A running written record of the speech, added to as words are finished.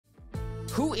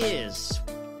Who is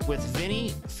with Vinny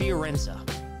Fiorenza?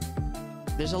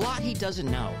 There's a lot he doesn't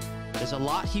know. There's a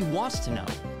lot he wants to know.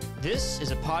 This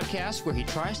is a podcast where he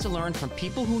tries to learn from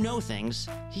people who know things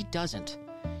he doesn't.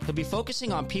 He'll be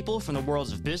focusing on people from the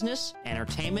worlds of business,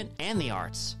 entertainment, and the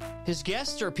arts. His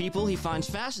guests are people he finds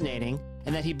fascinating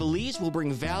and that he believes will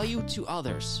bring value to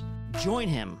others. Join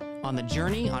him on the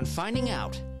journey on finding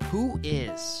out who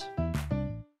is.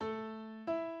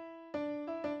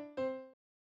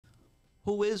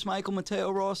 Who is Michael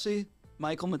Matteo Rossi?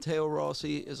 Michael Matteo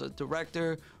Rossi is a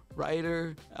director,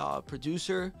 writer,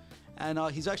 producer, and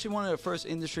he's actually one of the first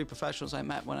industry professionals I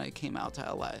met when I came out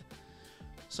to LA.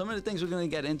 Some of the things we're going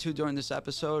to get into during this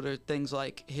episode are things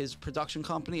like his production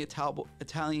company,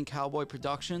 Italian Cowboy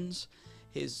Productions,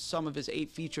 some of his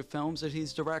 8 feature films that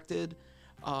he's directed,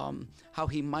 how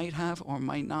he might have or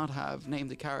might not have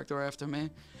named a character after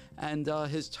me, and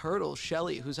his turtle,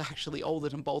 Shelly, who's actually older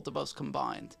than both of us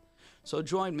combined. So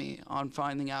join me on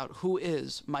finding out who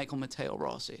is Michael Matteo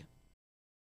Rossi.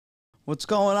 What's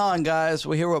going on, guys?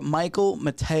 We're here with Michael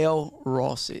Matteo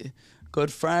Rossi.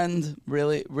 Good friend.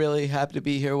 Really, really happy to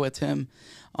be here with him.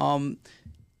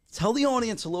 Tell the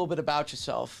audience a little bit about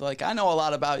yourself. Like, I know a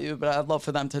lot about you, but I'd love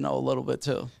for them to know a little bit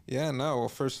too. Yeah, no. Well,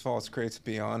 first of all, it's great to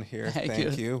be on here.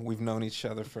 Thank you. We've known each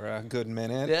other for a good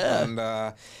minute. Yeah. And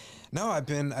no, I've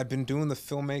been doing the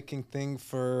filmmaking thing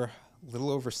for a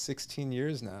little over 16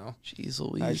 years now. Jeez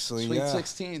Louise. Actually, Sweet yeah.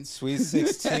 16. Sweet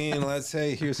 16. Let's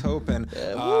say, here's hoping.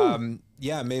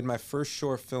 Yeah, I made my first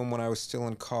short film when I was still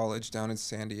in college down in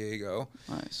San Diego.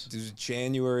 Nice. It was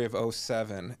January of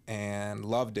 07 and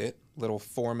loved it. Little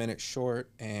 4-minute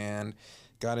short, and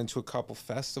got into a couple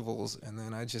festivals, and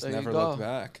then I just never looked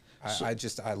back.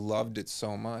 I loved it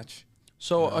so much.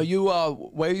 So are you,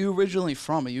 where are you originally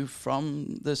from? Are you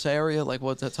from this area? Like,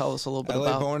 tell us a little bit LA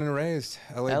about. Born and raised.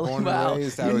 LA born wow. and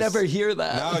raised. You never hear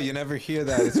that. No, you never hear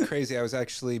that. It's crazy. I was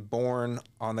actually born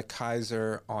on the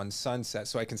Kaiser on Sunset,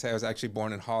 so I can say I was actually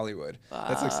born in Hollywood. Wow.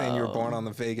 That's like saying you were born on the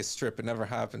Vegas Strip. It never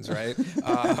happens, right?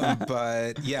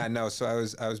 But yeah, no. So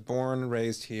I was born and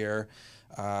raised here.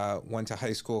 Went to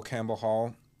high school, Campbell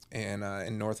Hall, in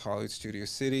North Hollywood, Studio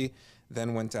City.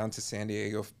 Then went down to San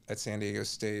Diego at San Diego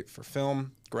State for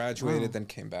film. Graduated, then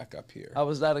came back up here. How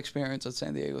was that experience at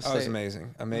San Diego State? Oh, it was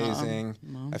amazing, amazing.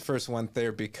 I first went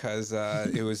there because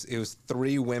it was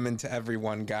 3 women to every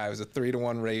 1 guy. It was a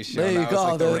 3-to-1 ratio. There you and that go. was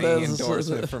like the ringing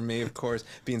endorsement for me, of course,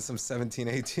 being some 17,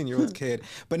 18-year-old kid.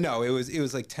 But no, it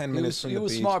was like 10 minutes from the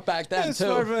beach. You were smart back then, too.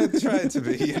 Smart, but I tried to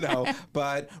be, you know.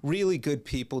 But really good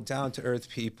people, down-to-earth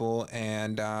people,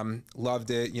 and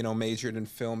loved it. You know, majored in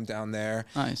film down there.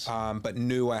 Nice. But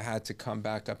knew I had to come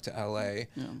back up to LA,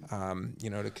 you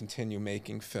know, to continue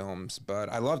making films. But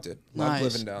I loved it. Loved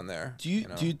living down there. Do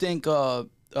you think? Well,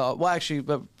 actually,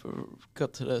 but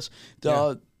cut to this.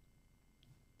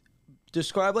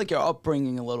 Describe like your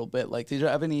upbringing a little bit. Like, did you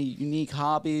have any unique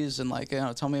hobbies, and like,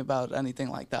 tell me about anything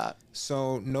like that.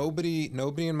 So nobody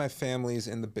in my family is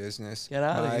in the business. Get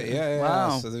out of here. Yeah.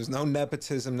 Wow. So there's no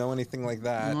nepotism, no anything like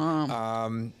that. Wow.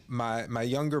 My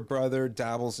younger brother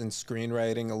dabbles in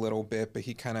screenwriting a little bit, but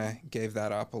he kind of gave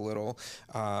that up a little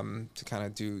to kind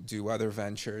of do other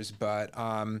ventures. But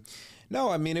no,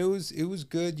 I mean it was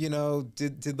good. You know,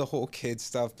 did the whole kid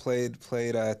stuff. Played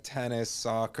tennis,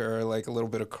 soccer, like a little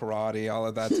bit of karate, all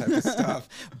of that type of stuff.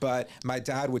 But my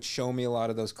dad would show me a lot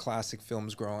of those classic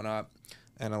films growing up.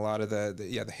 And a lot of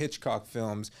the Hitchcock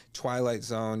films, Twilight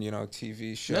Zone, you know,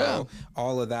 TV show,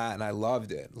 all of that, and I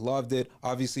loved it. Loved it.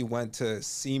 Obviously went to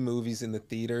see movies in the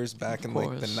theaters back in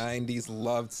like the 90s.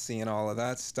 Loved seeing all of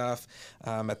that stuff.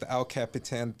 At the El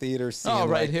Capitan Theater, seeing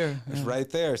here. It was right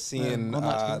there, seeing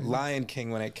Lion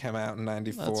King when it came out in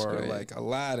 '94, like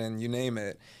Aladdin, you name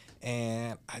it.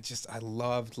 And I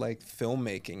loved like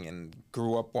filmmaking and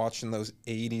grew up watching those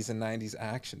 80s and 90s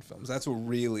action films. That's what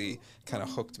really kind of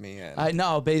hooked me in. I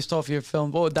know, based off your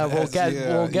film, we'll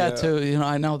get to. You know,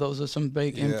 I know those are some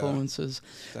big influences.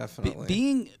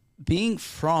 Definitely. Being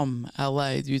from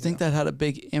LA, do you think that had a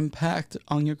big impact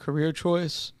on your career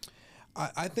choice?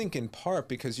 I think in part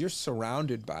because you're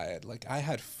surrounded by it. Like I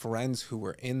had friends who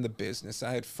were in the business.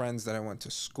 I had friends that I went to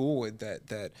school with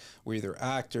that were either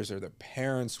actors or their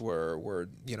parents were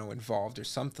you know involved or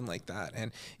something like that.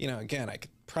 And you know, again, I could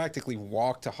practically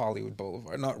walk to Hollywood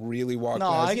Boulevard. Not really walk. No,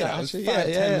 I got it was you.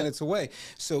 5-10 minutes away.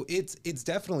 So it's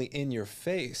definitely in your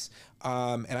face.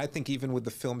 And I think even with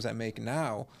the films I make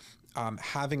now,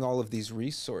 having all of these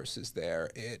resources there,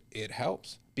 it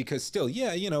helps. because still,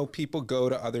 yeah, you know, people go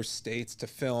to other states to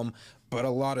film, but a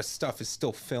lot of stuff is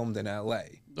still filmed in LA.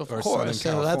 Of or course,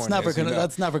 Southern that's never California, gonna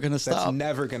that's never gonna stop. That's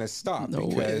never gonna stop No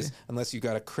because way. unless you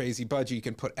got a crazy budget, you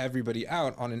can put everybody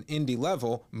out on an indie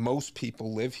level. Most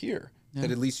people live here. That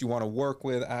at least you want to work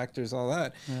with actors, all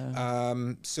that.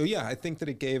 So yeah, I think that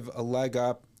it gave a leg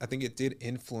up. I think it did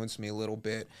influence me a little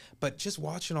bit. But just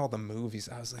watching all the movies,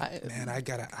 I was like, man, I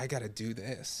gotta do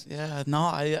this. Yeah, no,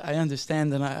 I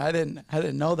understand, and I didn't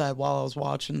know that while I was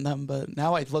watching them, but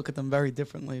now I look at them very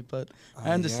differently. But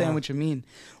I understand what you mean.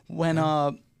 When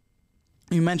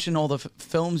you mentioned all the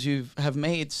films you have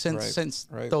made since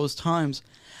those times,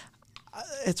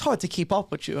 it's hard to keep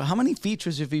up with you. How many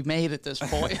features have you made at this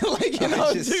point? Like, you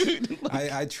know, dude.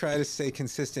 I try to stay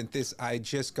consistent. I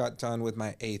just got done with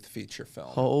my 8th feature film.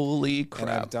 Holy crap. And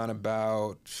I've done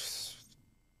about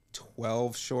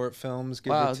 12 short films,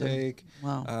 give or take.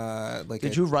 Wow.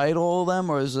 Did you write all of them,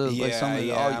 or is it like something?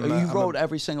 You wrote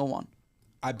every single one?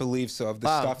 I believe so. Of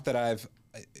the stuff that I've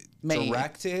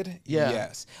directed,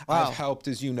 yes. I've helped,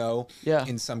 as you know,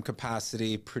 in some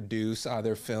capacity produce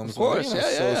other films. Of course,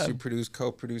 associate produce,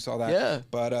 co-produce, all that. Yeah.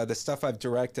 But the stuff I've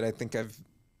directed, I think I've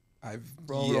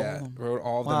wrote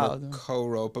all of them, or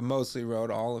co-wrote, but mostly wrote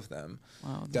all of them.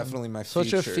 Wow, definitely my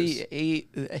features. Such a eight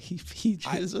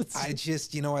features. I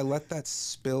just, you know, I let that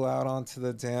spill out onto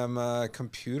the damn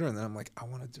computer, and then I'm like, I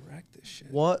want to direct this shit.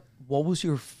 What was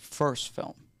your first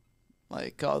film?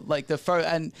 Like the first,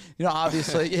 and you know,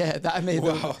 obviously, I made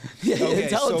well, okay,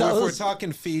 so if we're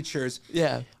talking features,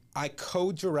 I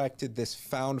co-directed this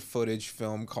found footage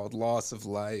film called Loss of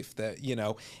Life that, you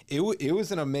know, it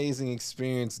was an amazing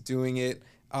experience doing it.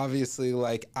 Obviously,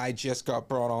 like, I just got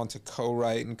brought on to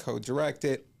co-write and co-direct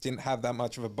it. Didn't have that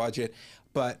much of a budget,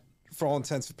 but for all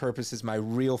intents and purposes, my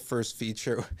real first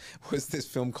feature was this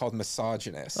film called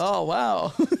Misogynist. Oh,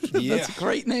 wow. That's a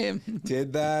great name.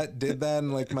 Did that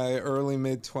in like my early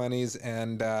mid-20s,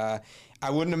 and I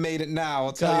wouldn't have made it now,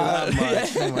 I'll tell you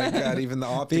that much. Oh my God, even the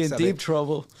optics Be in deep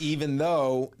trouble. Even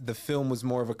though the film was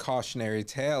more of a cautionary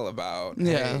tale about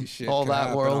hey, shit all that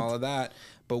happen, world. all of that.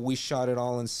 But we shot it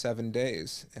all in 7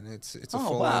 days, and it's a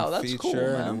full-length feature, cool,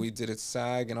 and we did it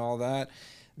SAG and all that.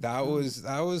 That was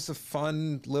a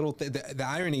fun little thing. The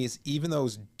irony is, even though it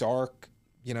was dark,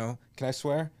 you know, can I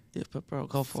swear? Yeah, but bro,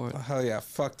 go for it. Hell yeah,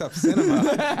 fucked up cinema,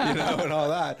 you know, and all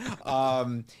that.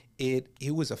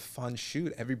 It was a fun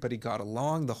shoot. Everybody got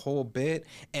along the whole bit,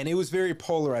 and it was very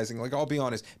polarizing. Like, I'll be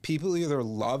honest, people either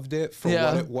loved it for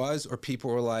what it was, or people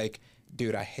were like,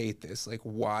 dude, I hate this. Like,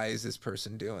 why is this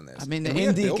person doing this? I mean, we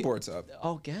had billboards up.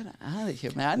 Oh, get out of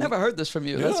here, man! I never heard this from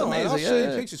you. That's amazing. I'll show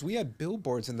you pictures. We had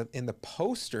billboards in the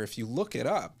poster. If you look it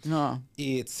up,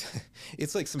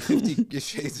 it's like some 50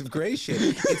 Shades of Grey shit.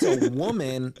 It's a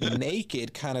woman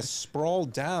naked, kind of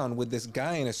sprawled down, with this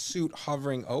guy in a suit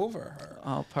hovering over her.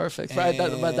 Oh, perfect. Right,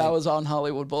 but that was on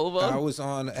Hollywood Boulevard. I was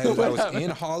in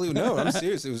Hollywood. No, I'm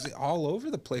serious. It was all over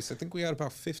the place. I think we had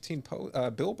about 15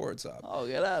 billboards up. Oh,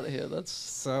 get out of here.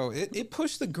 So it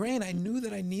pushed the grain. I knew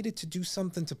that I needed to do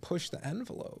something to push the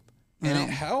envelope, and it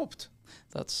helped.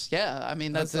 I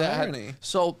mean, that's the irony.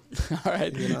 So, all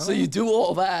right. You know? So you do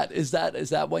all that. Is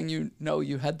that when you know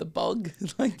you had the bug?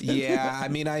 Yeah, I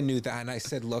mean, I knew that, and I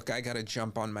said, look, I got to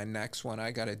jump on my next one. I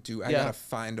got to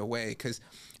find a way, because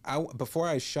before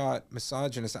I shot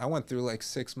Misogynist, I went through like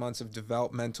 6 months of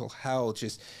developmental hell.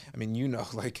 Just, I mean, you know,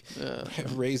 like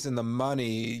raising the money,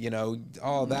 you know,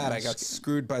 all that. I got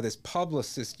screwed by this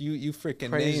publicist. You freaking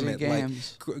name it.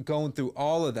 Games. Like going through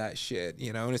all of that shit,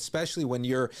 you know, and especially when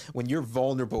you're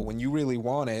vulnerable, when you really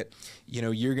want it, you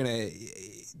know, you're gonna.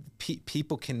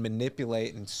 People can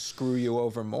manipulate and screw you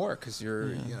over more because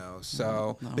you're, you know.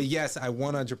 So, but yes, I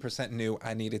 100% knew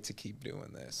I needed to keep doing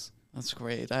this. That's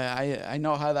great. I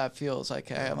know how that feels.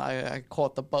 Like I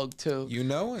caught the bug too. You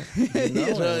know it.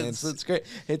 You know it. It's great.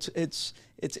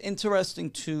 It's interesting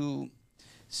to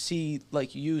see,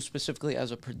 like, you specifically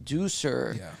as a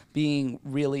producer being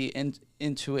really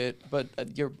into it, but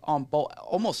you're on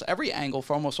almost every angle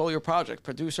for almost all your projects.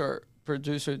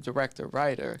 Producer, director,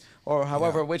 writer, or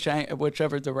however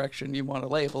whichever direction you want to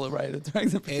label it, writer,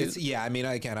 director, producer. I mean,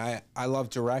 again, I love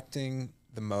directing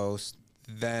the most,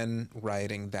 then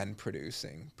writing, then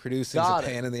producing. Producing's a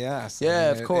pain in the ass.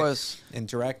 Yeah, of course. And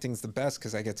directing's the best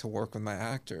because I get to work with my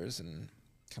actors and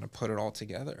kind of put it all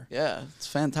together. Yeah, it's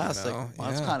fantastic. You know? Well,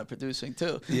 that's kind of producing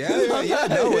too. Yeah.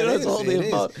 No, it is.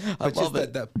 I love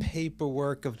it. The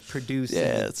paperwork of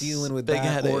producing, dealing with that,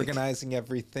 headache. organizing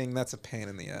everything, that's a pain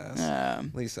in the ass. Yeah.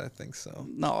 At least I think so.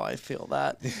 No, I feel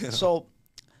that. So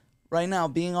right now,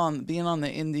 being on the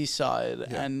indie side,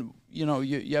 and you know,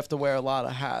 you have to wear a lot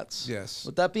of hats. Yes.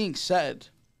 With that being said,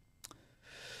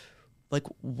 like,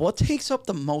 what takes up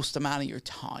the most amount of your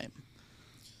time?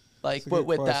 Like,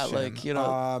 with that, like, you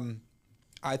know.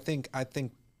 I think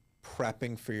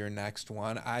prepping for your next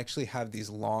one. I actually have these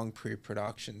long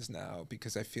pre-productions now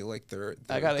because I feel like they're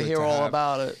I gotta good hear to all have.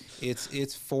 about it.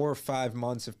 It's 4 or 5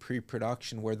 months of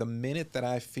pre-production where the minute that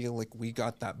I feel like we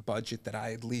got that budget that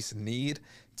I at least need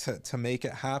to make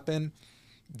it happen,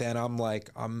 then I'm like,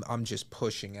 I'm just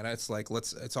pushing it. It's like,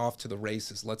 it's off to the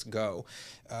races. Let's go.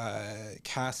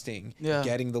 Casting,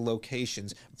 getting the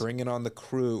locations, bringing on the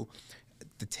crew,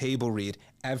 the table read,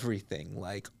 everything,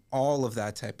 like all of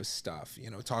that type of stuff,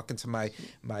 you know, talking to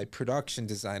my production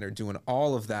designer, doing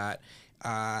all of that.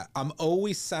 I'm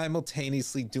always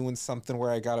simultaneously doing something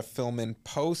where I got to film in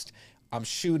post, I'm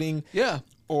shooting,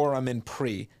 or I'm in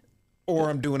pre, or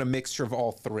I'm doing a mixture of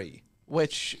all three.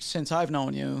 Which, since I've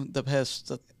known you the past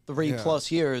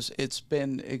 3+ years, it's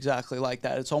been exactly like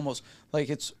that. It's almost like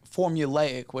it's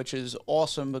formulaic, which is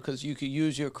awesome because you could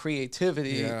use your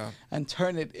creativity and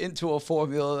turn it into a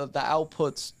formula that the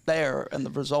output's there and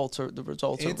the results are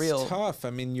real. It's tough. I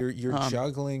mean, you're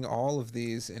juggling all of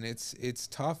these, and it's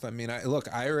tough. I mean, I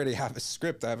already have a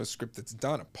script. I have a script that's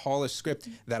done, a polished script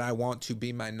that I want to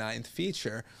be my 9th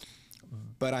feature.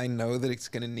 But I know that it's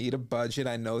going to need a budget.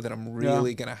 I know that I'm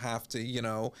really going to have to, you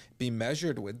know, be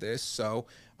measured with this. So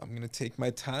I'm going to take my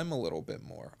time a little bit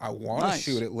more. I want to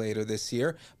shoot it later this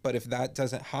year. But if that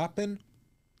doesn't happen,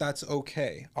 that's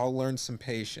okay. I'll learn some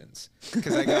patience.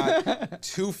 Because I got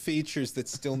 2 features that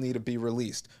still need to be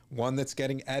released. One that's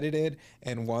getting edited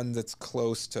and one that's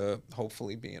close to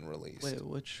hopefully being released. Wait,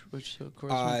 which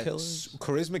Charisma Killers?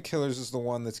 Charisma Killers is the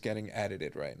one that's getting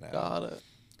edited right now. Got it.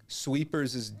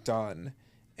 Sweepers is done,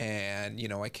 and you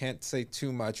know I can't say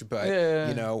too much, but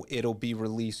you know it'll be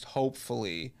released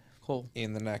hopefully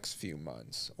in the next few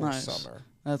months or summer.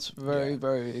 That's very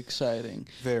very exciting.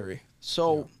 Very.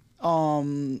 So,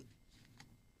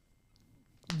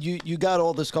 you got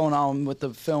all this going on with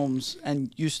the films,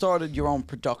 and you started your own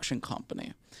production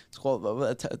company. It's called.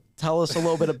 Tell us a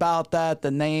little bit about that.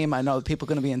 The name. I know people are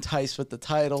going to be enticed with the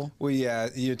title. Well, yeah,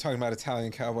 you're talking about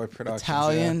Italian Cowboy Productions.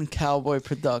 Italian Cowboy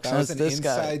Productions. That was an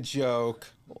inside joke.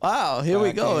 Wow, here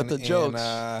we go with the jokes.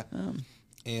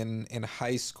 In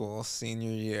high school,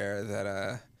 senior year,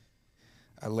 that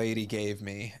a lady gave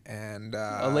me, and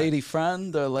a lady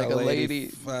friend, or like a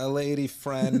lady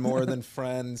friend, more than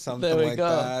friend, something like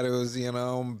that. It was, you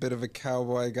know, a bit of a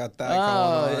cowboy, got that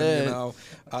going on, you know,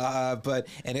 but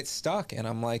it stuck, and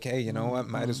I'm like, hey, you know what,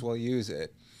 might as well use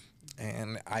it,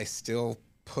 and I still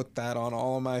put that on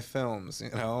all of my films, you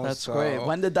know. That's great.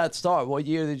 When did that start? What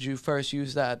year did you first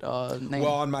use that name?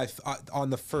 Well, on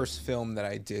the first film that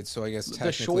I did, so I guess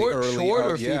technically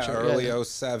early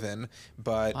 07,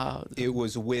 but it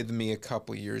was with me a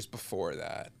couple years before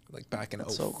that, like back in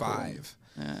 05. So cool.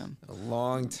 Yeah. A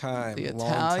long time. The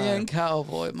Italian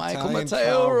Cowboy,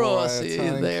 Matteo Rossi.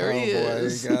 There he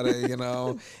is. You gotta, you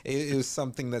know, it was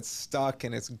something that stuck,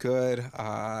 and it's good.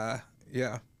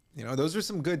 Yeah. You know, those are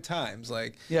some good times.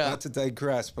 Like, not to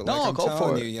digress, but like I'm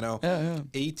telling you, you know,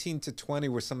 18 to 20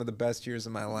 were some of the best years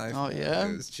of my life. Oh, yeah?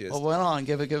 It was just... Well, went on.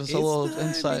 Give us a little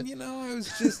insight. I mean, you know, it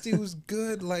was just, it was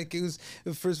good. Like, it was,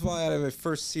 first of all, I had my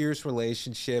first serious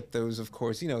relationship. That was, of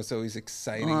course, you know, it's always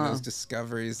exciting, those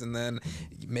discoveries. And then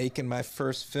making my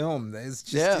first film. It's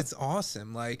just, it's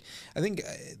awesome. Like, I think...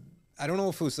 I don't know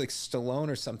if it was like Stallone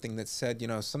or something that said, you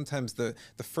know, sometimes the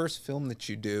first film that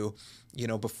you do, you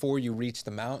know, before you reach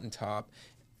the mountaintop,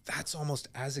 that's almost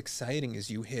as exciting as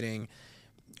you hitting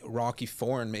Rocky IV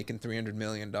and making $300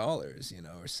 million, you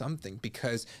know, or something,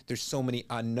 because there's so many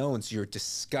unknowns. You're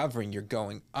discovering, you're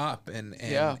going up,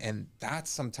 and that's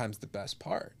sometimes the best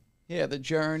part. Yeah, the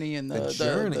journey and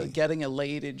the getting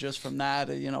elated just from that,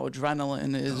 you know,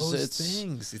 adrenaline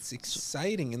is it's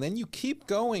exciting, and then you keep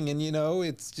going, and you know,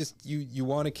 it's just you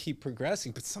want to keep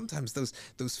progressing, but sometimes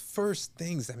those first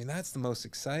things, I mean, that's the most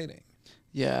exciting.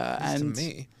 Yeah, and to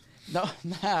me. No,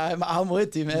 I'm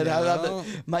with you, man.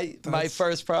 My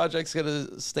first project's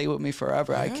gonna stay with me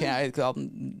forever. I'll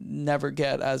never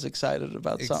get as excited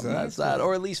about something as that,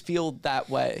 or at least feel that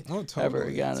way ever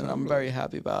again. And I'm very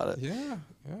happy about it. Yeah.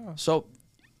 So,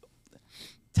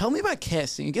 tell me about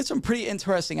casting. You get some pretty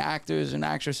interesting actors and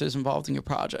actresses involved in your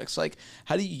projects. Like,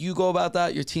 how do you go about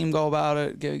that? Your team go about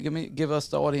it? Give us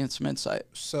the audience some insight.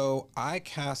 So I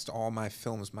cast all my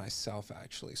films myself,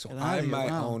 actually. So I'm my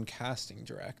own casting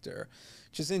director,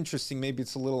 which is interesting. Maybe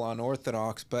it's a little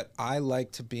unorthodox, but I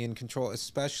like to be in control,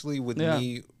 especially with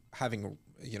me having,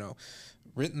 you know,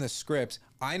 written the scripts.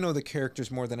 I know the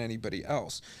characters more than anybody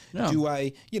else. Do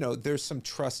I, you know, there's some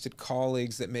trusted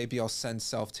colleagues that maybe I'll send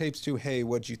self-tapes to. Hey,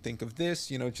 what'd you think of this?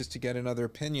 You know, just to get another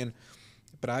opinion.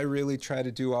 but I really try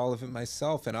to do all of it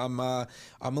myself. And I'm a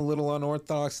little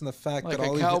unorthodox in the fact Like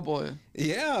that a cowboy.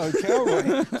 Yeah, a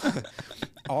cowboy.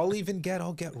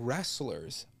 I'll get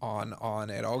wrestlers on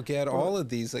it. I'll get all of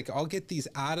these. Like, I'll get these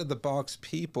out of the box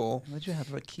people. Would you have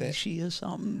Rikishi or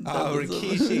something? Oh,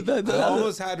 Rikishi. I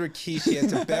almost had Rikishi. I had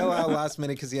to bail out last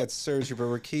minute because he had surgery. But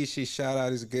Rikishi, shout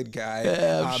out, he's a good guy.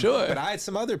 Yeah, I'm sure. But I had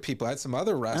some other people. I had some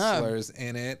other wrestlers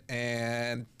in it,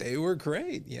 and they were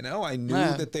great. You know, I knew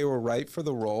that they were right for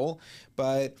the role,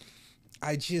 but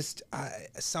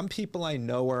some people I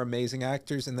know are amazing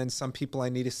actors, and then some people I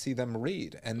need to see them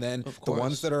read, and then the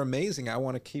ones that are amazing, I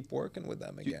want to keep working with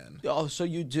them again. So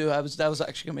you do. That was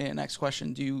actually gonna be the next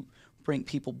question. Do you bring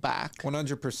people back?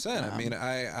 100%. I mean,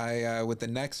 I with the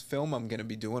next film I'm gonna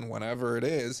be doing, whenever it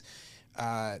is,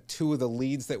 2 of the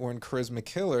leads that were in Charisma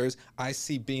Killers, I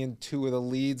see being 2 of the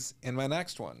leads in my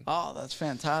next one. Oh, that's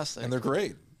fantastic. And they're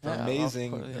great. They're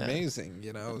amazing, yeah. amazing,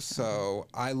 you know. So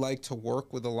I like to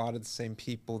work with a lot of the same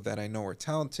people that I know are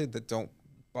talented, that don't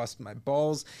bust my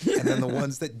balls, and then the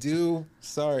ones that do,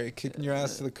 sorry, kicking your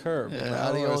ass to the curb. Yeah,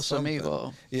 adios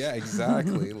amigo. Yeah,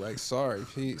 exactly. Like, sorry,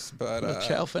 peace. But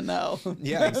ciao for now.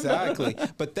 Yeah, exactly.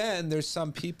 But then there's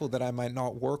some people that I might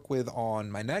not work with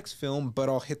on my next film, but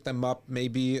I'll hit them up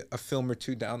maybe a film or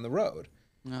 2 down the road.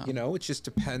 Yeah. You know, it just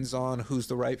depends on who's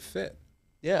the right fit.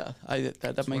 Yeah,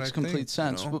 that makes complete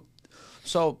sense. You know?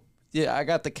 So, yeah, I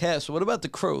got the cast. So what about the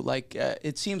crew? Like,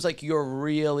 it seems like you're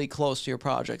really close to your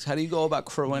projects. How do you go about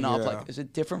crewing up? Like, is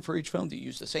it different for each film? Do you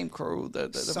use the same crew?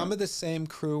 Some of the same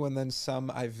crew, and then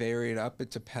some I varied up. It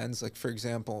depends. Like, for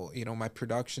example, you know, my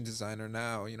production designer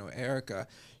now, you know, Erica,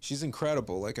 she's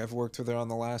incredible. Like, I've worked with her on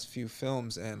the last few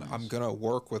films, and I'm going to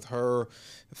work with her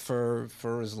for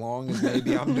as long as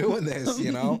maybe I'm doing this,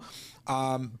 you know?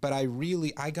 But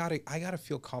I gotta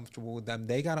feel comfortable with them.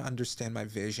 They gotta understand my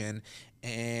vision,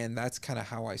 and that's kind of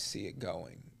how I see it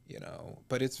going, you know.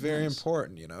 But it's very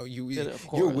important, you know.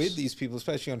 You're with these people,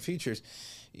 especially on features,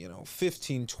 you know,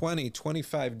 15, 20,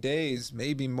 25 days,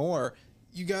 maybe more.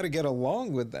 You got to get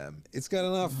along with them. It's got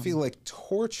to not feel like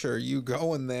torture, you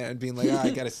going there and being like, I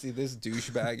got to see this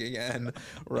douchebag again,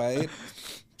 right?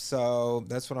 So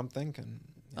that's what I'm thinking.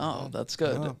 Oh, that's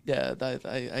good. Yeah,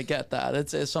 I get that.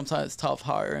 It's sometimes tough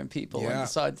hiring people and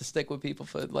decide to stick with people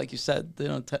for, like you said, you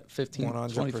know, 15,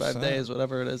 100%. 25 days,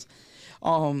 whatever it is.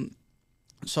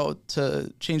 So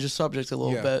to change the subject a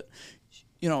little bit,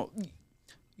 you know,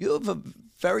 you have a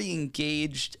very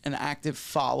engaged and active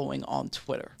following on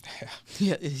Twitter.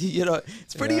 Yeah, you know,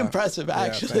 it's pretty impressive,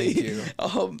 actually.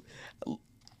 Thank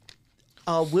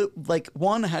you. Like,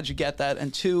 1, how'd you get that?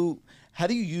 And 2, how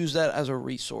do you use that as a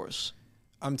resource?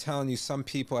 I'm telling you, some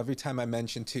people, every time I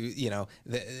mention to, you know,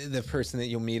 the person that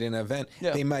you'll meet in an event,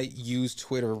 they might use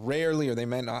Twitter rarely, or they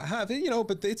might not have it, you know,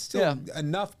 but it's still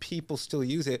enough people still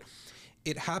use it.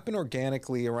 It happened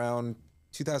organically around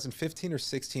 2015 or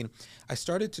 16. I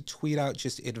started to tweet out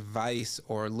just advice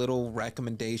or little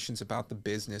recommendations about the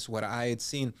business, what I had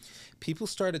seen. People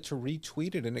started to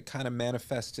retweet it, and it kind of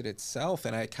manifested itself,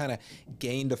 and I kind of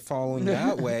gained a following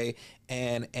that way.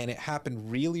 And it happened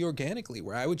really organically,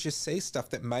 where I would just say stuff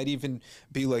that might even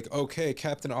be like, okay,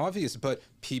 Captain Obvious, but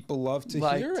people love to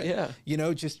hear it. Yeah. You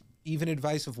know, just even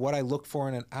advice of what I look for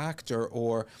in an actor,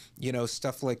 or, you know,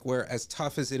 stuff like, where as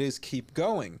tough as it is, keep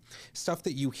going. Stuff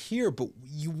that you hear, but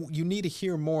you need to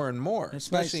hear more and more,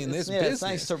 especially in this business. It's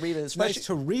nice to read it. It's nice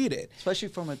to read it. Especially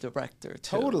from a director,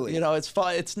 too. Totally. You know, it's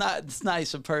fun. It's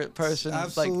nice, a person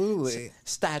Absolutely. Like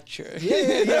stature.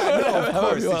 Yeah. No, of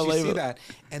course. Did you see that?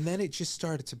 And then it just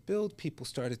started to build. People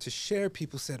started to share.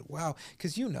 People said, wow,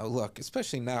 because, you know, look,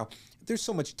 especially now, there's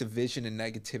so much division and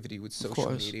negativity with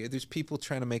social media. There's people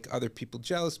trying to make other people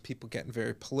jealous, people getting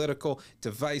very political,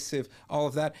 divisive, all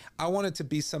of that. I want it to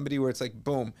be somebody where it's like,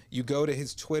 boom, you go to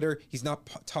his Twitter, he's not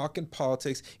talking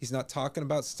politics, he's not talking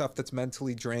about stuff that's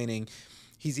mentally draining.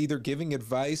 He's either giving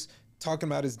advice, talking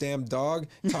about his damn dog,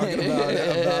 talking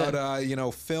about you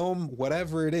know, film,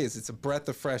 whatever it is. It's a breath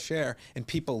of fresh air, and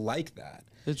people like that.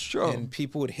 It's true. And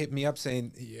people would hit me up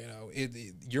saying, you know,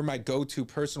 you're my go-to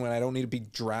person when I don't need to be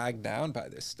dragged down by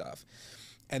this stuff.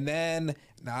 And then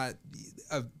a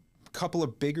couple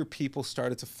of bigger people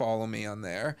started to follow me on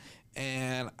there,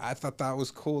 and I thought that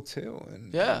was cool too.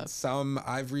 And some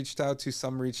I've reached out to,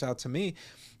 some reached out to me.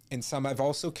 and some I've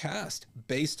also cast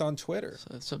based on Twitter.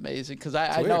 So it's amazing because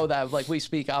I know that like we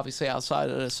speak obviously outside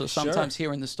of this, so sometimes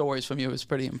hearing the stories from you is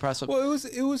pretty impressive. Well,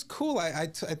 it was cool. I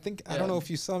think I don't know if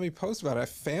you saw me post about it. I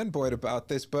fanboyed about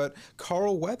this, but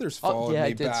Carl Weathers followed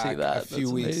me back a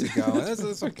few weeks ago.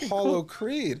 That's Apollo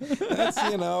Creed. That's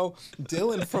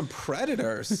Dylan from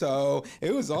Predator. So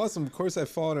it was awesome. Of course, I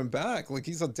followed him back. Like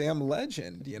he's a damn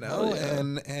legend,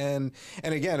 and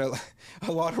again,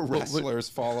 a lot of wrestlers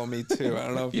follow me too. I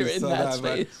don't know if you're you in saw that that,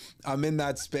 space. but I'm in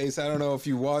that space. I don't know if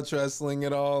you watch wrestling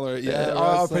at all or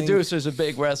our producer's a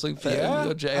big wrestling fan.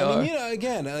 Yeah, JR. I mean,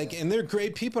 again, like, and they're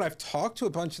great people. I've talked to a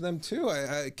bunch of them too.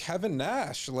 Kevin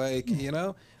Nash,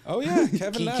 oh yeah,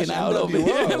 Kevin Nash, out over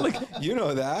here. You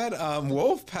know that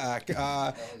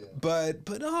Wolfpack, but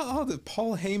the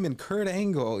Paul Heyman, Kurt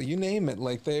Angle, you name it.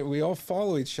 Like we all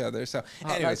follow each other. So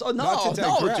anyways, no,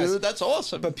 dude, that's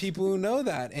awesome. But people who know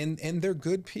that, and they're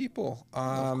good people.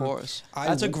 Of course,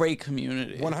 that's a great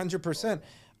community. 100%.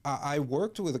 I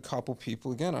worked with a couple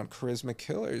people again on Charisma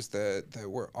Killers that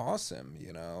were awesome.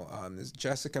 There's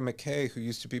Jessica McKay, who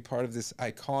used to be part of this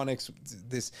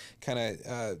this kind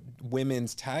of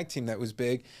women's tag team that was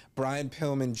big. Brian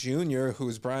Pillman Jr., who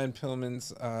was Brian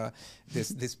Pillman's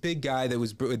this big guy that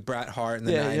was with Bret Hart in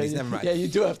the 90s. Never mind. Yeah, you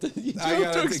do have to. I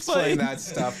gotta explain that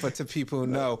stuff, but to people who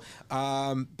know.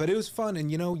 But it was fun,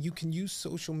 and you can use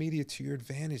social media to your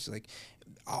advantage. Like,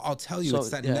 I'll tell you, it's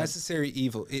that necessary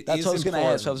evil. That's what I was going to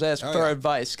ask. I was asking for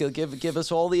advice. Give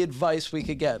us all the advice we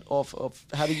could get off of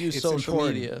how to use social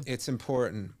media. It's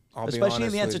important. Especially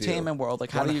in the entertainment world.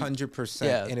 Like, how do you... 100%.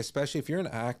 Yeah. And especially if you're an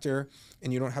actor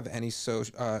and you don't have any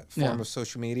form of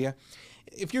social media.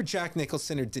 If you're Jack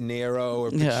Nicholson or De Niro or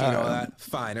Pacino,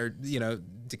 fine. Or,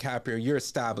 DiCaprio, you're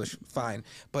established, fine.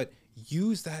 But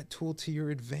use that tool to your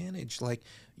advantage. Like,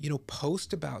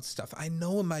 post about stuff. I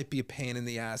know it might be a pain in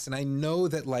the ass, and I know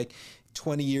that like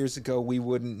 20 years ago we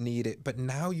wouldn't need it, but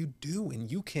now you do,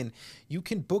 and you can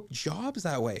book jobs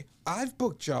that way. I've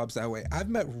booked jobs that way. I've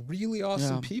met really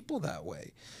awesome people that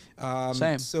way.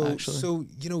 Same, so actually.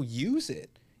 use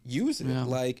it.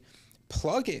 Like,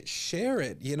 plug it, share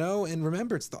it, and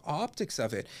remember, it's the optics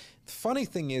of it. The funny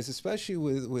thing is, especially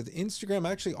with Instagram,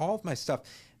 actually all of my stuff,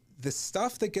 the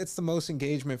stuff that gets the most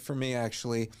engagement for me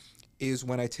actually is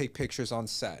when I take pictures on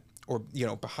set or,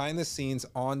 behind the scenes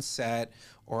on set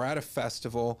or at a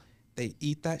festival. They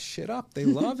eat that shit up. They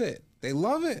love it. They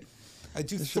love it. I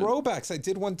do throwbacks. I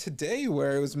did one today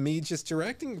where it was me just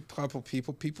directing a couple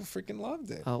people. People freaking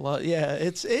loved it.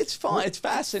 It's fun. It's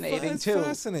fascinating too. It's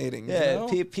fascinating. Yeah,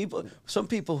 some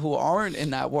people who aren't in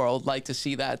that world like to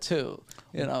see that too.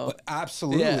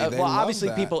 Absolutely. Yeah. Well,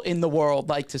 obviously, people in the world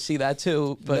like to see that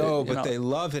too. But they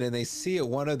love it and they see it.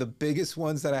 One of the biggest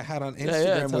ones that I had on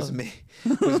Instagram was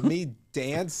me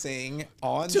dancing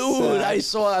on set. Dude, I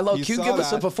love. Can you give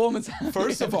us a performance?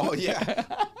 First of all,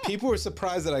 people were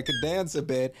surprised that I could dance a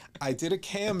bit. I did a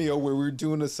cameo where we were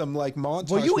doing some like montage.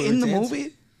 Were you in the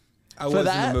movie? I was in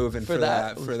the movie for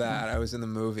that. I was in the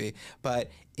movie, but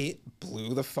it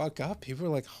blew the fuck up. People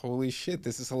were like, "Holy shit,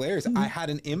 this is hilarious!" I had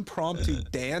an impromptu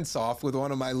dance off with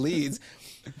one of my leads.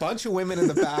 Bunch of women in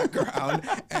the background,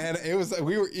 and it was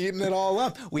we were eating it all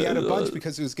up. We had a bunch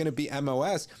because it was going to be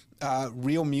MOS,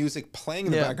 real music playing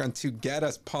in the background to get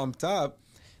us pumped up.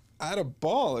 I had a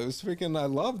ball. It was freaking. I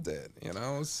loved it.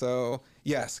 So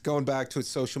yes, going back to it,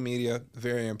 social media,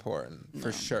 very important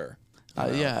for sure.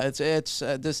 It's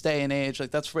this day and age,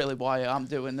 like that's really why I'm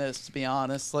doing this, to be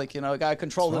honest. Like, gotta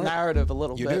control the narrative a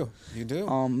little bit. You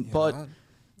do. But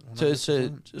to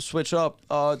switch up,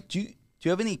 do you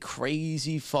have any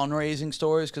crazy fundraising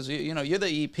stories? Because you're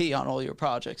the EP on all your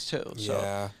projects too.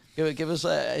 So give us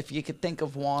if you could think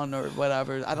of one or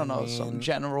whatever. I don't know, something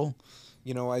general.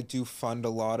 I do fund a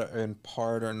lot in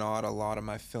part or not a lot of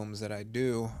my films that I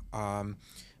do. But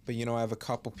I have a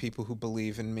couple people who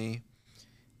believe in me.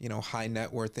 High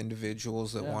net worth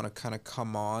individuals that want to kind of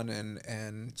come on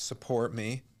and support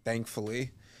me, thankfully.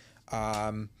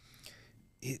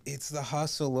 It's the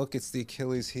hustle. Look, it's the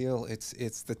Achilles heel.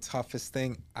 It's the toughest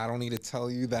thing. I don't need to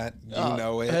tell you that. You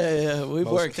know it. Yeah, we've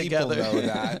worked together. Most people know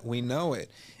that. We know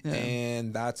it. Yeah.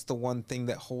 And that's the one thing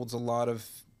that holds a lot of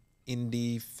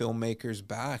indie filmmakers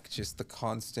back, just the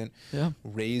constant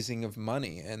raising of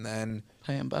money, and then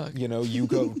paying back. You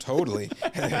go totally.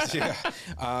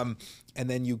 And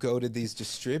then you go to these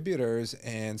distributors,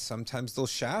 and sometimes they'll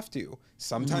shaft you.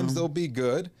 Sometimes they'll be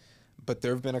good, but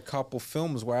there have been a couple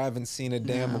films where I haven't seen a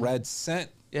damn red cent.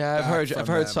 Yeah, I've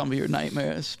heard some of your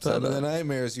nightmares. But, some of the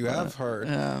nightmares you have heard,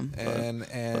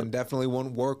 and definitely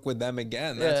won't work with them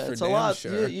again. That's for it's damn a lot.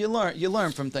 sure. You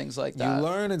learn from things like that. You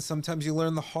learn, and sometimes you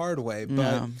learn the hard way.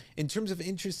 But in terms of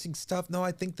interesting stuff, no,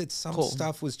 I think that some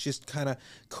stuff was just kind of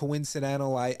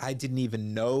coincidental. I didn't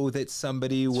even know that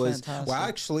somebody was. Fantastic. Well,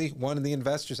 actually, one of the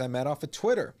investors I met off of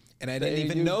Twitter, and I didn't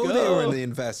even know they were the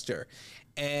investor.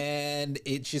 And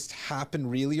it just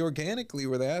happened really organically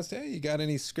where they asked, hey, you got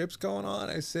any scripts going on?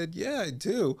 I said, yeah, I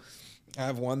do. I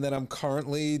have one that I'm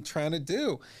currently trying to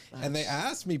do. And they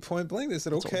asked me point blank, they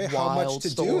said, okay, how much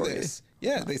to do this?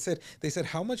 Yeah, they said,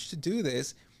 how much to do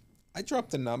this? I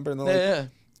dropped a number and they're like,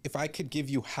 if I could give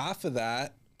you half of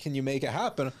that, can you make it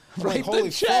happen? Write the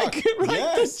check.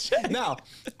 Write the check. Now,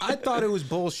 I thought it was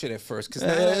bullshit at first because 9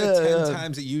 out of 10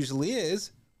 times it usually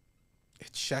is.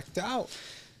 It checked out.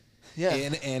 Yeah,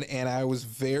 and I was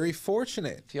very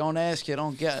fortunate. If you don't ask, you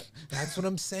don't get. That's what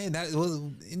I'm saying. That was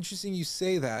interesting you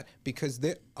say that because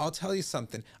I'll tell you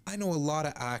something. I know a lot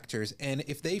of actors, and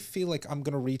if they feel like I'm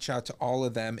going to reach out to all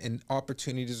of them and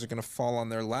opportunities are going to fall on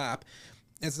their lap,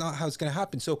 it's not how it's going to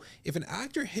happen. So if an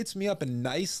actor hits me up and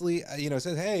nicely,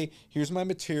 says, "Hey, here's my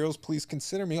materials. Please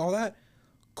consider me," all that.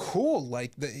 Cool,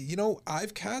 like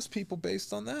I've cast people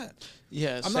based on that.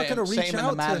 Yeah, I'm not going to reach out in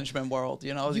the management world.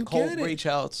 The cold reach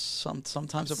outs.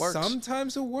 Sometimes it works.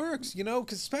 Sometimes it works.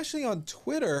 Because especially on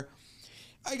Twitter,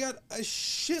 I got a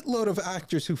shitload of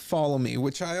actors who follow me,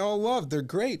 which I all love. They're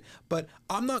great, but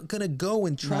I'm not going to go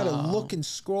and try to look and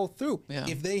scroll through. Yeah.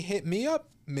 If they hit me up,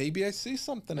 maybe I see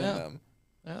something in them.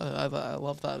 Yeah, I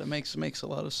love that. It makes a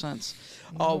lot of sense.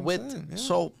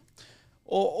 So.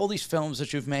 All these films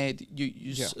that you've made,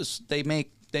 they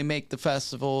make the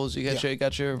festivals. You got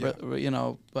your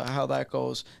how that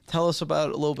goes. Tell us about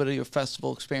a little bit of your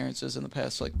festival experiences in the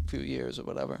past few years or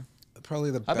whatever.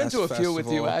 Probably the best I've been to a few with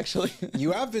you actually.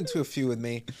 You have been to a few with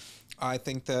me. I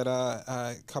think that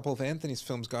a couple of Anthony's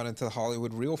films got into the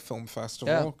Hollywood Reel Film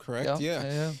Festival, correct?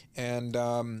 Yeah. And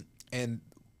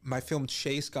my film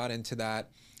Chase got into that.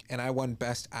 And I won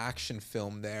Best Action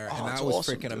Film there, and that was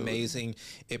awesome, freaking amazing.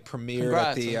 It premiered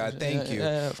at the at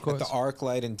the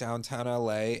ArcLight in downtown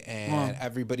LA, and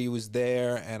everybody was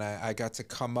there, and I got to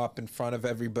come up in front of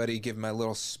everybody, give my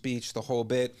little speech, the whole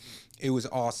bit. It was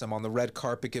awesome. On the red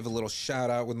carpet, give a little shout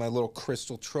out with my little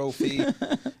crystal trophy.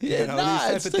 These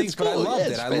type of things. Cool. But I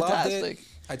loved it. I loved it.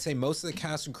 I'd say most of the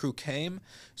cast and crew came,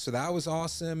 so that was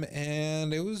awesome,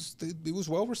 and it was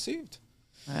well received.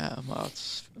 Yeah, well,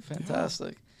 it's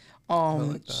fantastic.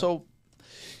 So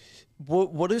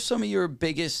what are some of your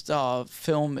biggest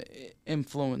film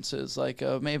influences? Like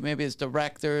maybe it's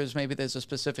directors, maybe there's a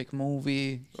specific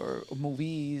movie or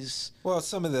movies. Well,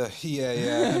 some of the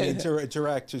I mean,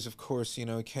 directors, of course, can't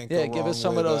go wrong. Yeah, give us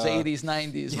some of those 80s,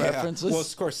 90s references. Well,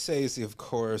 Scorsese, of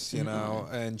course,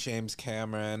 and James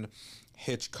Cameron,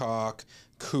 Hitchcock,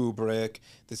 Kubrick,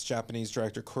 this Japanese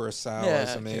director Kurosawa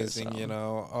is amazing.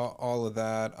 Kurosawa. All of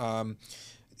that.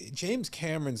 James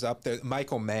Cameron's up there.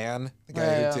 Michael Mann, the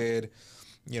guy who did,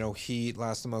 Heat,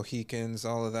 Last of the Mohicans,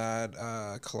 all of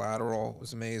that. Collateral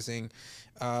was amazing.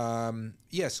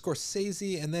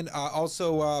 Scorsese, and then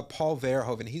also Paul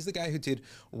Verhoeven. He's the guy who did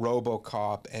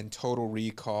RoboCop and Total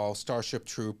Recall, Starship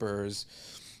Troopers.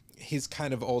 His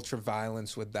kind of ultra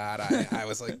violence with that, I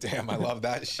was like, damn, I love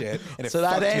that shit. And it so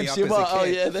that amps you up. Oh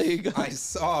yeah, there you go. I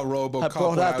saw RoboCop. That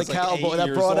brought out the cowboy.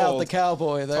 That brought out the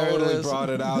cowboy. There totally it is. Brought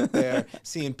it out there.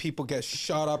 Seeing people get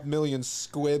shot up, million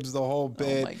squibs, the whole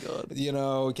bit. Oh my god.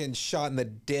 Getting shot in the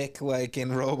dick like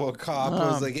in RoboCop. It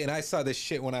was like, and I saw this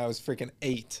shit when I was freaking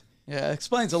 8. Yeah, it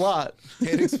explains a lot.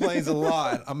 It explains a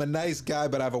lot. I'm a nice guy,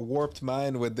 but I have a warped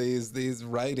mind with these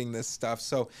writing this stuff.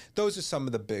 So those are some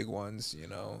of the big ones,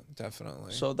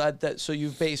 definitely. So so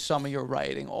you've based some of your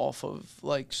writing off of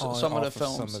some of the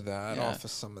films. Some of that, off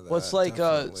of some of that. What's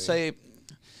say?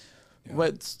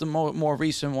 What's the more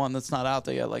recent one that's not out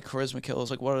there yet, like Charisma Kills?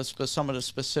 Like, what are some of the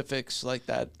specifics like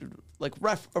that? Like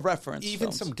a reference. Even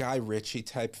films. some Guy Ritchie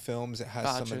type films. It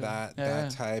has some of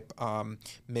that type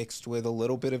mixed with a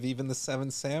little bit of even the Seven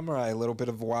Samurai, a little bit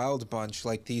of Wild Bunch,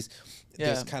 like this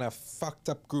kind of fucked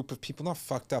up group of people. Not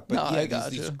fucked up, but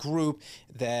these group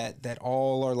that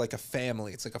all are like a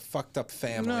family. It's like a fucked up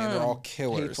family, and they're all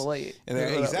killers. Hateful Eight. And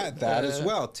that as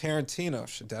well. Tarantino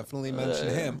should definitely mention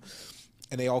him.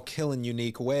 And they all kill in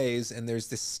unique ways, and there's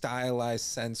this stylized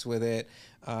sense with it.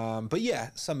 But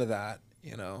yeah, some of that,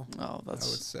 I would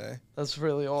say. That's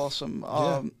really awesome.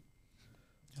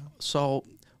 So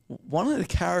one of the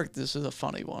characters is a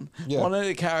funny one. Yeah. One of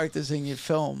the characters in your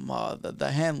film,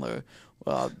 the handler,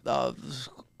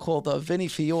 called Vinny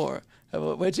Fiorenza.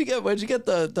 Where'd you get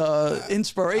the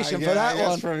inspiration for that I guess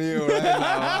one? from you, right?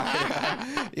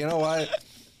 No, you know what?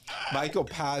 Michael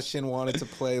Passion wanted to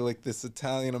play like this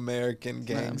Italian American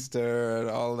gangster and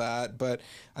all that, but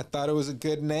I thought it was a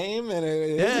good name, and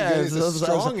it's a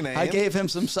strong name. I gave him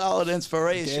some solid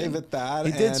inspiration. Gave it that.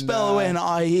 He did spell in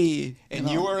IE. And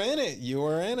you were in it. You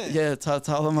were in it. Yeah,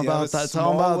 tell him about that.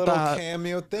 Tell him about about that. that.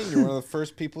 Cameo thing. You're one of the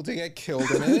first people to get killed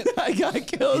in it. I got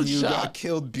killed. And you got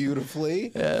killed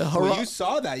beautifully. Yeah, well, you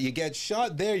saw that. You get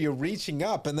shot there. You're reaching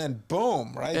up, and then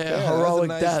boom, right there. Heroic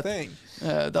That's a nice death. thing.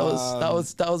 Yeah, that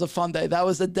was a fun day. That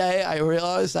was the day I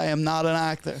realized I am not an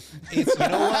actor. You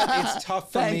know what? It's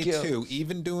tough for me you. too.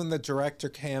 Even doing the director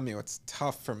cameo, it's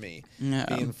tough for me being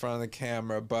in front of the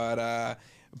camera.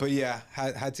 But yeah,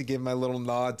 had to give my little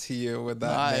nod to you with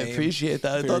that. I name. appreciate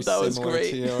that. I Very thought that was similar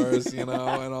great. To yours, and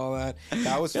all that.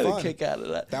 That was Got fun. a kick out of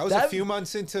that. That was a few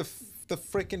months into the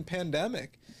freaking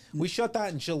pandemic. We shot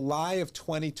that in July of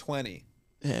 2020.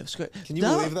 Yeah, it was great. Can you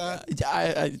believe that?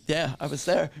 Yeah, I was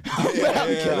there.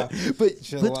 Yeah. But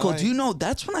July. Little, do you know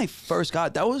that's when I first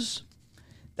got that was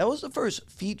the first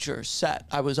feature set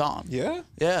I was on. Yeah?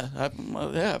 Yeah.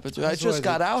 But I just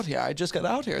got out here. I just got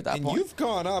out here at that And point. you've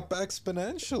gone up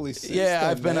exponentially since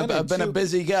Yeah, then, I've been a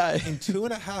busy guy. In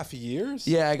 2.5 years?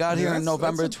 Yeah, I got here in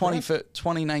November that's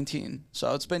 2019.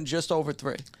 So it's been just over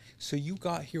 3. So you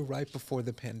got here right before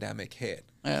the pandemic hit.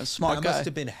 Yeah, smart that guy. must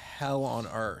have been hell on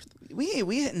earth. We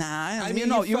nah. I mean,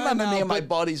 you remember me and my but-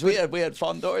 buddies. We had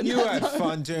fun during You that. had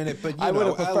fun doing it, but I would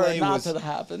have preferred LA not was, to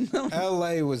happen.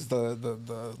 LA was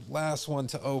the last one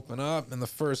to open up and the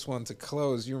first one to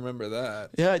close. You remember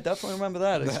that? Yeah, I definitely remember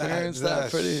that. Experienced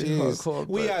that pretty hardcore.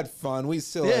 We but- had fun. We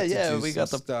still had to do we got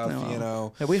the some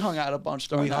stuff, Yeah, we hung out a bunch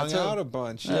during We that hung too. out a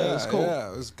bunch. Yeah, it was cool.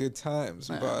 Yeah, it was good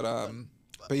times.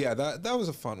 But yeah, that was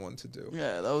a fun one to do.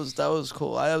 Yeah, that was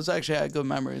cool. I had good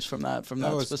memories from that was a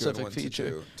good specific one to feature.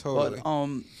 do. Totally.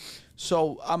 But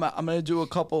so I'm gonna do a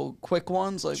couple quick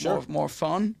ones, like Sure. more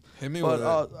fun. Hit me But with it.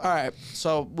 all right,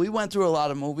 so we went through a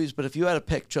lot of movies, but if you had to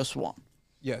pick just one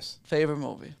Yes. favorite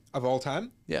movie, Of all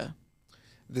time? yeah.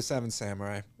 The Seven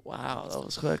Samurai. Wow, that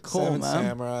was quite cool, Seven man.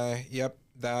 Samurai. Yep.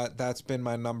 That's been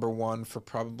my number one for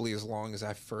probably as long as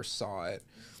I first saw it.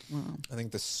 I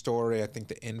think the story, I think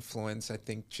the influence, I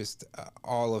think just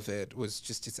all of it was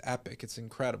just, it's epic. It's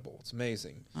incredible. It's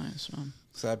amazing. Nice, man.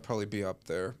 So that'd probably be up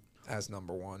there as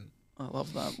number one. I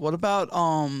love that. What about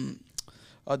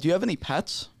do you have any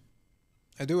pets?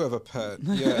 I do have a pet.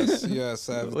 Yes, yes.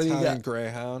 I have What do you Italian got?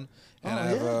 Greyhound, and Oh, I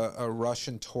have yeah. a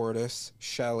Russian tortoise,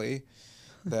 Shelly,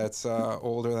 that's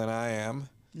older than I am.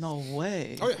 No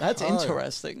way. Oh, yeah. That's Oh, yeah.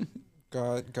 interesting.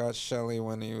 Got Shelly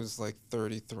when he was like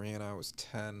 33 and I was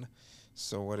 10.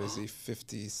 So what is he,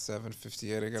 57,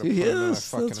 58? I gotta put him in my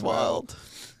fucking That's well. wild.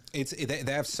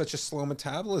 They have such a slow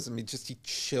metabolism. He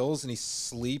chills and he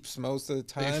sleeps most of the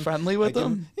time. Are you friendly with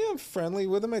him? Yeah, I'm friendly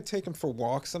with him. I take him for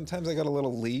walks. Sometimes I got a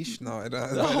little leash. No, I don't.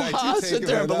 I sit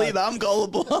there and believe I'm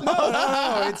gullible. No.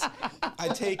 I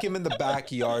take him in the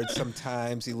backyard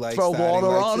sometimes. He likes Throw that. water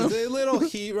He likes on him? A little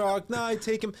heat rock. No, I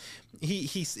take him.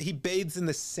 He bathes in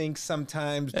the sink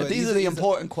sometimes. But These are the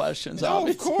important questions. No,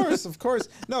 obviously. of course.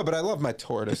 No, but I love my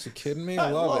tortoise. You kidding me? I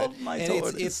love it. my And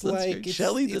tortoise. It's That's like great. it's,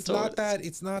 Shelly the it's not tortoise. that.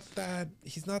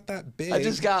 He's not that big. I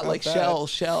just got Not like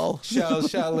that.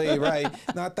 Shelly. Right?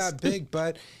 Not that big,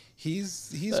 but he's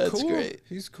That's cool. great.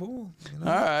 He's cool. You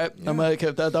know? All right, I'm gonna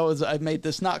keep that. That was I made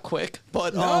this not quick,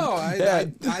 but No,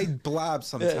 I blab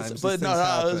sometimes. yes, These but no, things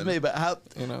it was happen. me. But how?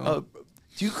 You know.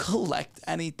 Do you collect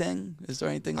anything? Is there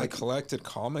anything I like? collected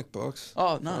comic books.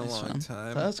 Oh, for nice, a long man.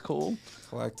 time. That's cool.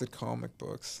 Collected comic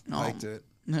books. No. Liked it.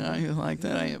 Yeah, you like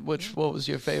that? What was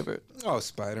your favorite? Oh,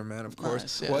 Spider-Man, of course.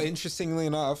 Nice, yeah. Well, interestingly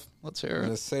enough, Let's I'm hear going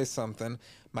to it. say something.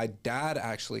 My dad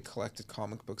actually collected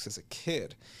comic books as a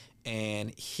kid,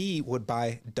 and he would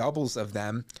buy doubles of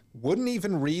them, wouldn't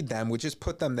even read them, would just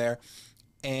put them there.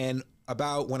 And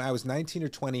about when I was 19 or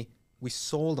 20, we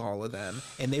sold all of them,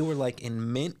 and they were like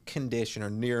in mint condition or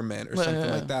near mint or something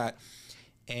Yeah. like that.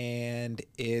 And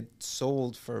it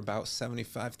sold for about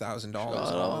 $75,000, all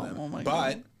of them. Oh my But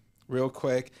God. real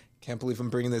quick, can't believe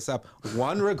I'm bringing this up.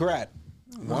 One regret.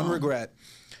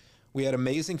 We had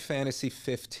Amazing Fantasy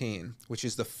 15, which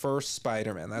is the first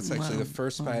Spider-Man. That's actually the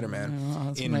first Spider-Man. Wow,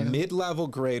 that's In amazing. mid-level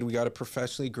grade, we got it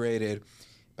professionally graded.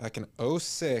 Back in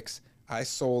 06, I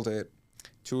sold it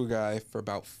to a guy for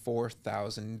about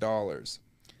 $4,000.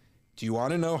 Do you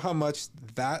want to know how much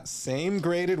that same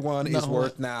graded one is No.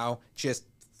 worth now? Just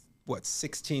what,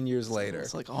 16 years later.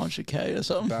 It's like 100K or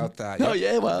something. About that. No,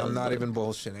 Yep. yeah, well, I'm not even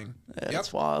bullshitting. Yeah,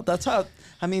 that's wild. That's how.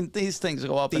 I mean, these things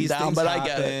go up These and down, things but happen. I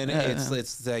get it. Yeah.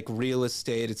 It's like real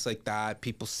estate. It's like that.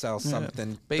 People sell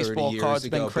something 30 Baseball years cards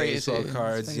ago. been crazy. Baseball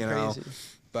cards, It's been you know. crazy.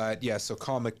 But yeah, so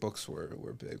comic books were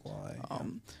big. Why?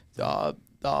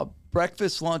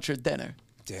 Breakfast, lunch, or dinner?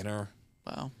 Dinner.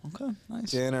 Wow. Okay.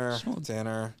 Nice. Dinner. Smooth.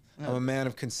 Dinner. Yeah. I'm a man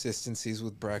of consistencies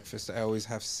with breakfast. I always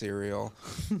have cereal,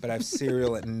 but I have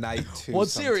cereal at night too. What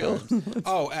cereal?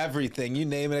 Oh, everything. You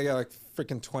name it. I got like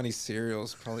freaking 20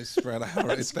 cereals probably spread out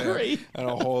right there. Great. And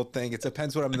a whole thing. It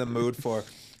depends what I'm in the mood for.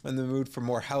 I'm in the mood for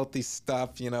more healthy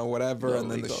stuff, you know, whatever. There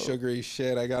and then we the go. sugary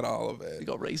shit. I got all of You it.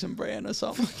 got Raisin Bran or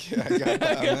something? Yeah, I got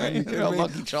that, man. You kidding me?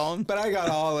 Lucky Charm. But I got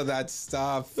all of that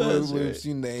stuff. Fruit That's Loops, right.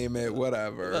 you name it,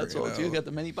 whatever. That's you all. Do you know. get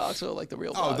the mini box or like the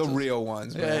real Oh, boxes? the real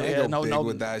ones, man. Yeah, I yeah, go no, big no,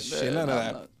 with that shit. yeah, None no, of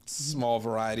that no. small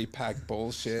variety pack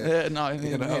bullshit. Yeah, no, I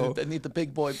You know? need the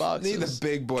big boy boxes. Need the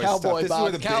big boy Cowboy stuff. This box, is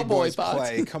where the cowboy big boys box.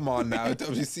 play. Come on now,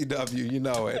 WCW, you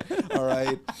know it. All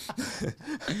right.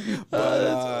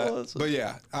 But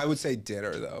yeah, I would say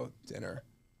dinner though. Dinner.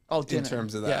 Oh, dinner. In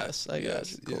terms of that. Yes, I got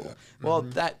Yes, you. Cool. yeah. Well,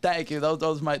 thank you.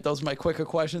 Those are my quicker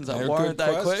questions. They're weren't good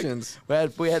that questions.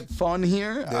 quick. We had fun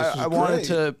here. This I was wanted great.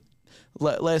 to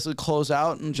lastly close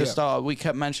out and just we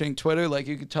kept mentioning Twitter. Like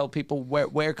you could tell people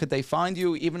where could they find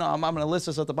you. Even though I'm going to list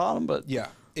this at the bottom, but Yeah,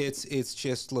 it's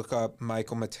just look up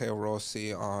Michael Matteo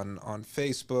Rossi on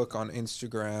Facebook, on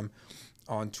Instagram,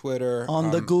 on Twitter,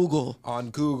 on the Google. on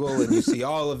Google, and you see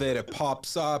all of it. It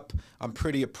pops up. I'm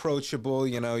pretty approachable.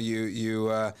 You know,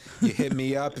 you hit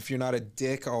me up. If you're not a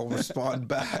dick, I'll respond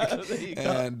back. There you go.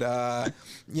 And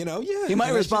you know, yeah, You might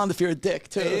and it's respond if you're a dick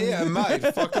too. yeah, I might.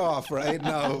 Fuck off, right?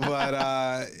 No,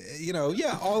 but you know,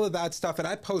 yeah, all of that stuff, and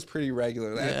I post pretty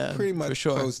regularly. Yeah, I pretty for much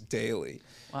sure. post daily.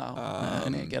 Wow, I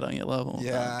need to get on your level.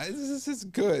 Yeah, it's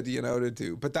good, you know, to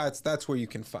do. But that's where you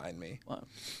can find me. Wow.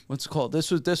 What's it called?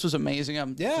 This was amazing.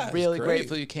 I'm Yeah, it's really great.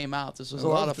 grateful you came out. This was I a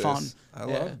lot love of fun. this. I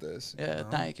Yeah. love this. Yeah, you know?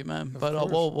 thank you, man. But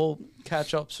course. we'll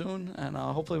catch up soon, and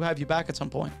hopefully we'll have you back at some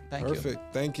point. Thank you.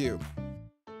 Perfect. Thank you.